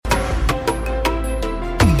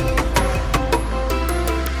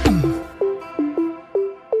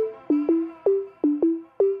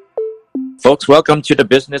Folks, welcome to the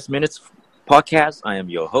Business Minutes podcast. I am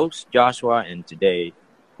your host, Joshua, and today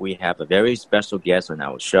we have a very special guest on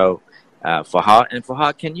our show, Fahad. And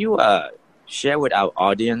Fahad, can you share with our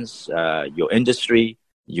audience your industry,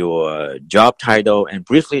 your job title, and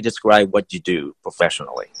briefly describe what you do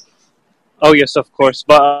professionally? Oh, yes, of course.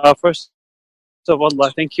 But first of all,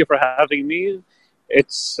 thank you for having me.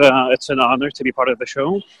 It's an honor to be part of the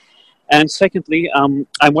show. And secondly, I'm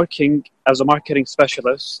working as a marketing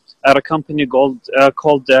specialist at a company called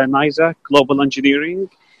NISAC Global Engineering.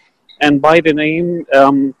 And by the name,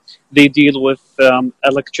 they deal with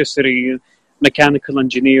electricity, mechanical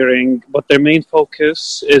engineering, but their main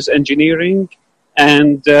focus is engineering.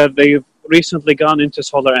 And they've recently gone into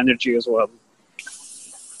solar energy as well.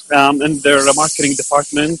 And they're a marketing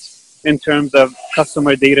department in terms of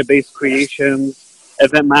customer database creation,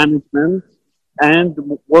 event management, and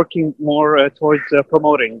working more towards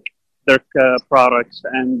promoting their products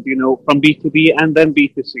and, from B2B and then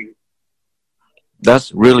B2C.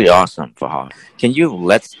 That's really awesome, Fahad. Can you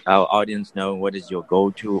let our audience know what is your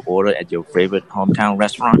go-to order at your favorite hometown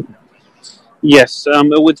restaurant? Yes,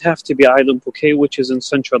 it would have to be Island Bouquet, which is in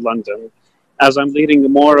central London, as I'm leading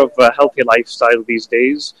more of a healthy lifestyle these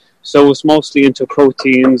days. So it's mostly into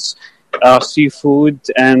proteins, seafood,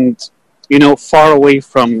 and far away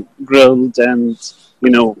from grilled and,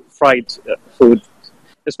 fried food,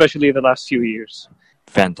 especially the last few years.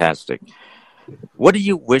 Fantastic. What do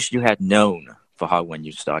you wish you had known, Fahad, when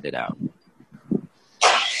you started out?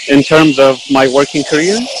 In terms of my working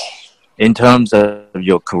career? In terms of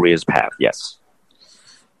your career's path, yes.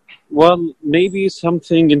 Well, maybe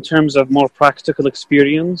something in terms of more practical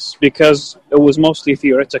experience, because it was mostly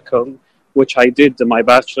theoretical, which I did in my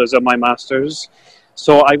bachelor's and my master's.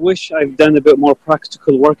 So I wish I've done a bit more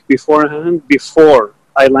practical work beforehand, before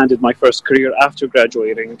I landed my first career after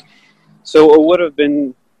graduating. So it would have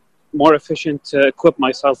been more efficient to equip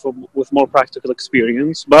myself with more practical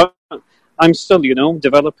experience. But I'm still,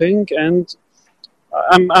 developing, and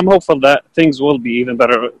I'm hopeful that things will be even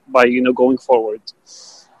better by, going forward.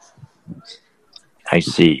 I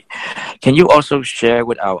see. Can you also share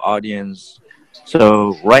with our audience,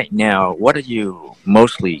 so right now, what are you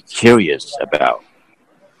mostly curious about?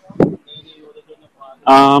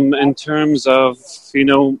 In terms of,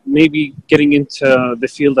 maybe getting into the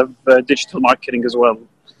field of digital marketing as well.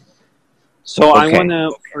 So I want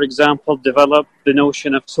to, for example, develop the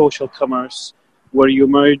notion of social commerce, where you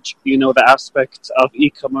merge, the aspect of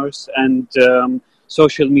e-commerce and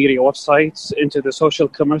social media websites into the social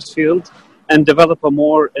commerce field, and develop a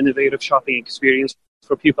more innovative shopping experience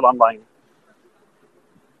for people online.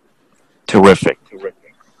 Terrific.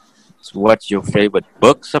 So what's your favorite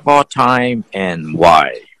books of all time and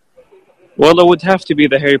why? Well, it would have to be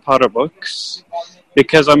the Harry Potter books,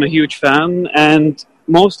 because I'm a huge fan, and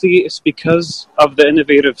mostly it's because of the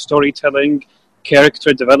innovative storytelling,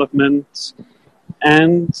 character development,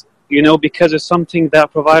 and, because it's something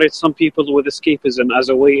that provided some people with escapism as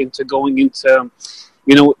a way into going into,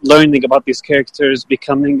 learning about these characters,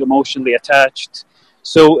 becoming emotionally attached.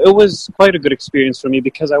 So it was quite a good experience for me,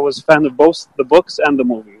 because I was a fan of both the books and the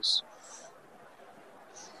movies.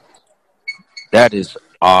 That is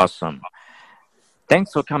awesome.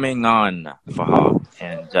 Thanks for coming on, Fahad,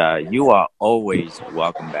 and you are always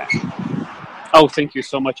welcome back. Oh, thank you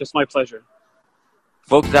so much. It's my pleasure.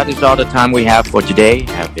 Folks, that is all the time we have for today.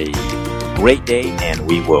 Have a great day, and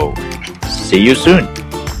we will see you soon.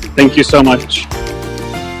 Thank you so much.